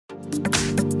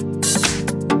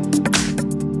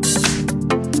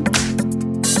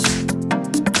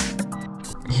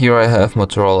Here I have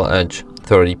Motorola Edge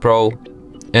 30 Pro,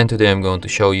 and today I'm going to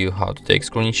show you how to take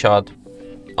screenshot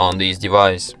on this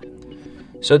device.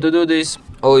 So to do this,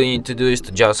 all you need to do is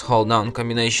to just hold down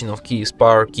combination of keys,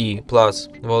 power key plus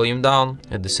volume down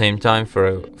at the same time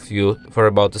for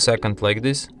about a second like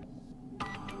this,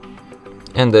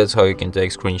 and that's how you can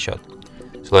take screenshot.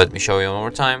 So let me show you one more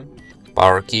time.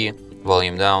 Power key,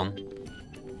 volume down,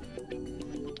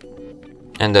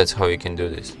 and that's how you can do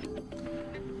this.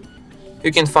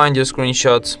 You can find your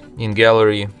screenshots in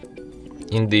gallery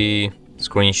in the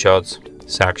screenshots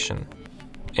section,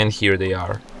 and here they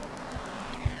are,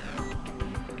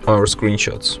 our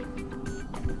screenshots.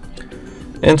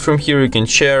 And from here you can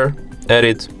share,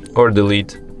 edit or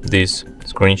delete these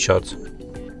screenshots.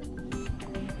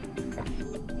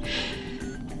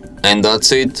 And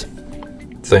that's it.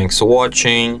 Thanks for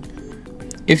watching.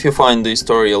 If you find this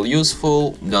tutorial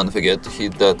useful, don't forget to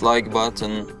hit that like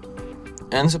button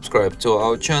and subscribe to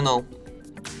our channel.